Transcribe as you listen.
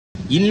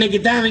இன்னைக்கு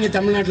தான் அவங்க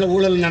தமிழ்நாட்டில்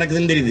ஊழல்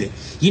நடக்குதுன்னு தெரியுது.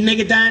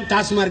 இன்னைக்கு தான்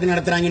டாஸ்மார்க்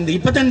நடத்துறாங்க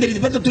இப்பதான் தெரியுது.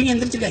 இப்ப தூங்கி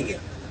எந்திரிச்சிருக்காங்க.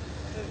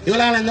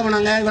 இவ்வளவு எந்த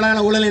பண்ணாங்க?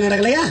 இவ்வளவு ஊழல்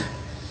நடக்கலையா?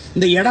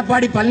 இந்த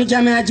எடப்பாடி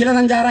பழனிசாமி ஆட்சியில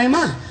தான்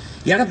சாராயமா?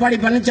 எடப்பாடி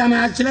பழனிசாமி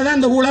ஆட்சியில தான்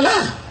இந்த ஊழலா?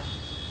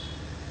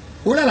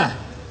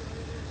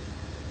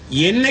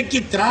 என்னைக்கு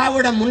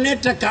திராவிட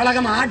முன்னேற்ற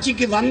கழகம்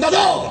ஆட்சிக்கு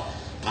வந்ததோ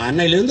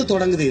அன்னையிலிருந்து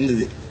தொடங்குது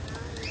இருந்தது.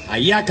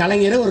 ஐயா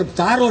கலைஞர் ஒரு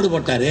தார் ரோடு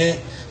போட்டாரு,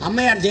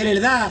 அம்மையார்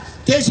ஜெயலலிதா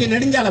தேசிய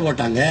நெடுஞ்சாலை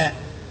போட்டாங்க.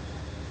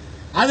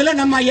 அதுல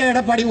நம்ம ஐயா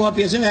எடப்பாடி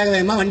ஓபிஎஸ் வேக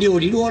வேகமா வண்டி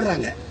ஓட்டிட்டு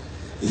ஓடுறாங்க.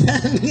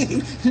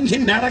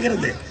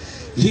 நடக்கிறது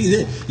இது.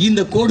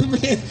 இந்த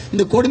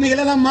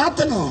கொடுமைகளை எல்லாம்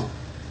மாத்தணும்.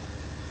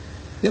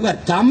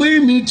 தமிழ்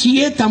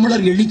மீட்சியே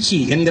தமிழர் எழுச்சி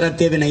என்கிற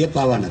தேவனைய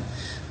பாவாணர்.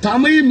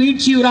 தமிழ்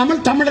மீட்சி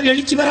வராமல் தமிழர்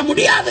எழுச்சி வர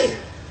முடியாது,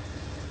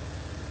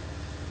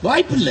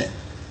 வாய்ப்பு இல்லை.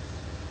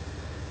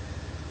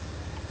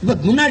 இப்ப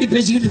முன்னாடி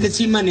பேசிக்கிட்டு இருக்க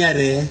சீமான்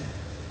யாரு?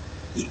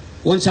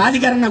 உன்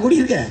சாதிக்காரனா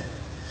கூடி இருக்க,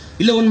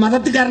 இல்ல உன்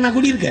மதத்துக்காரனா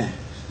கூடி இருக்க?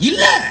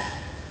 இல்ல.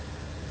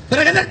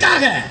 பிறகு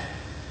எதற்காக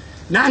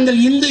நாங்கள்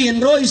இந்து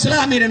என்றோ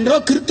இஸ்லாமியர் என்றோ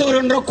கிறிஸ்தவர்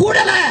என்றோ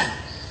கூடல,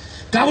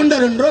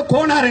 கவுண்டர் என்றோ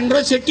கோனார் என்றோ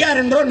செட்டியார்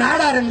என்றோ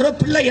நாடார் என்றோ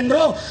பிள்ளை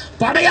என்றோ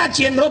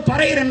படையாச்சி என்றோ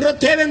பறையர் என்றோ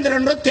தேவேந்தர்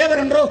என்றோ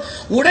தேவர் என்றோ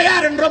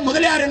உடையார் என்றோ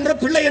முதலியார் என்றோ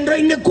பிள்ளை என்றோ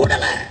இங்க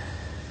கூடல.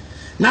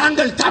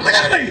 நாங்கள்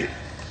தமிழர்கள்.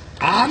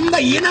 அந்த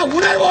இன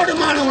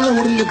உணர்வோடுமான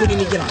உணர்வோடு இங்க கூடி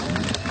நிற்கிறோம்.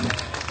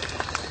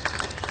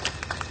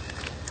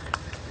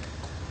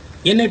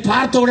 என்னை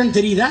பார்த்தவுடன்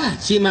தெரியுதா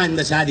சீமா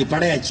இந்த சாதி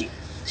படையாச்சி,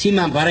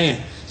 சீமா பறையன்,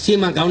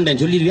 சீமா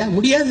கவுண்டன் சொல்லிடுவியா?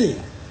 முடியாது.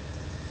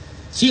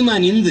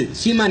 சீமான் இந்து,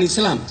 சீமான்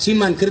இஸ்லாம்,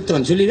 சீமான்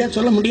கிறிஸ்தவன் சொல்லிடுவியா?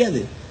 சொல்ல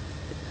முடியாது.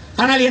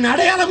 ஆனால் என்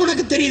அடையாளம்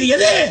உனக்கு தெரியுது.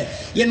 எது?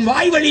 என்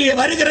வாய் வழியே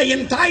வருகிற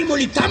என்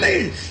தாய்மொழி தமிழ்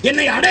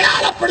என்னை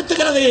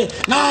அடையாளப்படுத்துகிறது.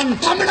 நான்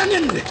தமிழன்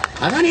என்று.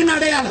 அதான் என்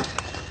அடையாளம்.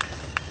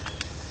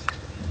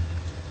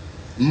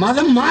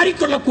 மதம்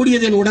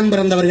மாறிக்கொள்ளக்கூடியது என் உடன்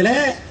பிறந்தவர்களே,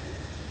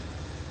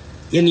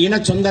 என் இன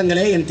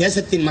சொந்தங்களே, என்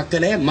தேசத்தின்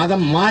மக்களே.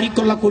 மதம்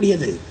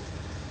மாறிக்கொள்ளக்கூடியது.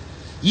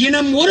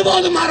 இனம்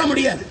ஒருபோதும் மாற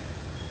முடியாது.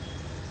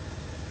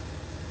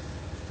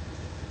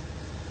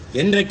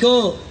 என்றைக்கோ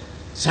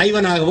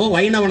சைவனாகவோ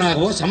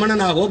வைணவனாகவோ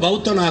சமணனாகவோ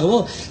பௌத்தனாகவோ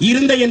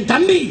இருந்த என்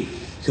தம்பி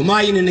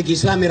ஹுமாயூன் இன்னைக்கு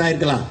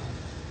இஸ்லாமியராயிருக்கலாம்.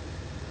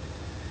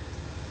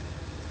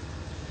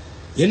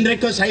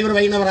 என்றைக்கோ சைவர்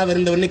வைணவராக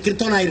இருந்தவன்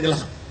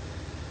கிறிஸ்தவனாயிருக்கலாம்.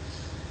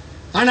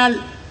 ஆனால்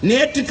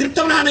நேற்று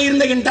கிறிஸ்தவனான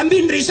இருந்த என் தம்பி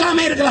இன்று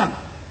இஸ்லாமே இருக்கலாம்.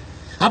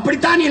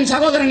 அப்படித்தான் என்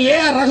சகோதரன்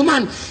ஏஆர்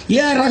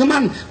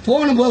ரஹ்மான்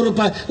போன ஒரு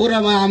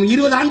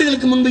 20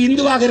 ஆண்டுகளுக்கு முன்பு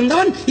இந்துவாக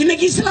இருந்தவன்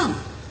இன்னைக்கு இஸ்லாம்.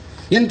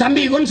 என்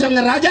தம்பி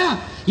குன்சங்கர் ராஜா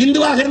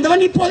இந்துவாக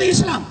இருந்தவன் இப்போது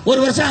இஸ்லாம்.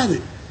 1 வருஷம் ஆகுது,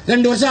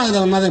 2 வருஷம் ஆகுது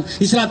அவன் மதம்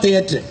இஸ்லாத்தை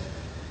ஏற்று.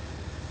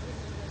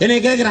 என்னை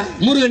கேட்கிறான்,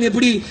 முருகன்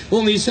எப்படி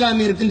உங்க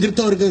இஸ்லாமியருக்கும்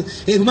கிறிஸ்தவருக்கும்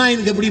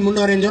ஹுமாயூனுக்கு எப்படி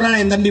முன்னோரேன்னு சொல்றான்.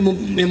 என் தம்பி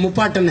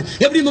முப்பாட்டன்.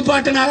 எப்படி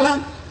முப்பாட்டன்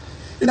ஆகலாம்?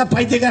 என்ன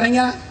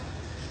பைத்தியக்காரங்க?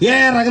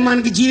 ஏஆர்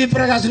ரஹ்மானுக்கு ஜிவி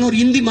பிரகாசன் ஒரு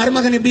இந்தி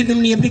மருமகன் எப்படி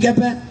இருக்கணும் நீ எப்படி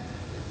கேட்ப?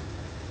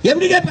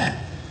 எப்படி கேட்ப?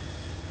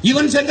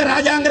 யுவன் சங்கர்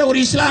ராஜாங்கிற ஒரு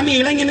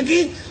இஸ்லாமிய இளைஞனுக்கு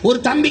ஒரு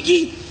தம்பிக்கு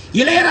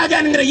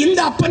இளையராஜாங்கிற இந்த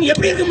அப்பன்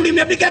எப்படி இருக்க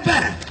முடியும்? எப்படி கேட்ப?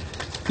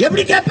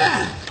 எப்படி கேட்ப?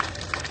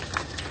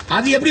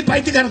 அது எப்படி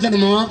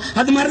பைத்தியக்காரத்தனமோ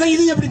அது மாதிரிதான்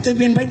இது.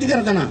 எப்படி என்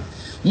பைத்தியக்காரத்தனம்?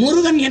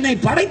 முருகன் என்னை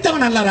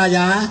படைத்தவன் அல்ல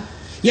ராஜா,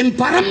 என்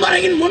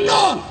பரம்பரையின்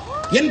முன்னோர்,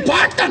 என்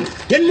பாட்டன்,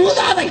 என்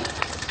மூதாதை.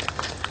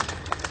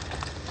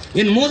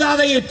 என்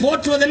மூதாதையை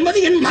போற்றுவது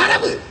என்பது என்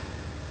மரபு.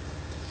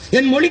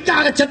 என்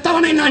மொழிக்காக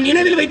செத்தவனை நான்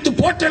நினைவில் வைத்து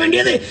போற்ற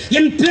வேண்டியது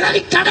என்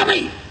பிறவி கடமை.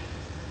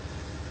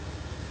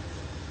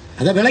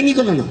 அதை விளங்கிக்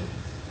கொள்ளணும்.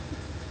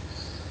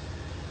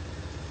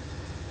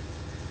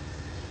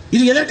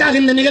 இது எதற்காக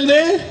இந்த நிகழ்வு?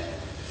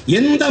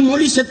 எந்த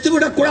மொழி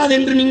செத்துவிடக் கூடாது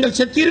என்று நீங்கள்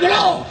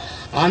செத்தீர்களோ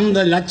அந்த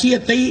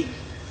லட்சியத்தை,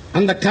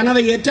 அந்த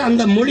கனவை ஏற்று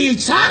அந்த மொழியை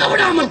சாக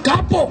விடாமல்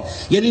காப்போம்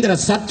என்கிற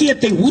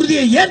சத்தியத்தை,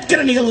 உறுதியை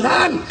ஏற்கிற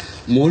நிகழ்வுதான்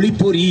மொழி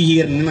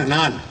பொறியியல்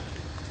நாள்.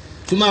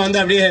 சும்மா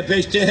அப்படியே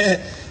பேசிட்டு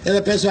ஏதோ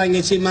பேசுவாங்க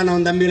சீமா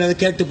நான் தம்பியில் அதை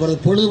கேட்டு போறது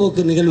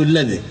பொழுதுபோக்கு நிகழ்வு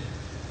இல்லது.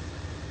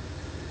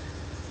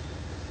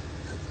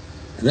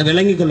 அதை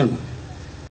விளங்கிக் கொள்ளணும்.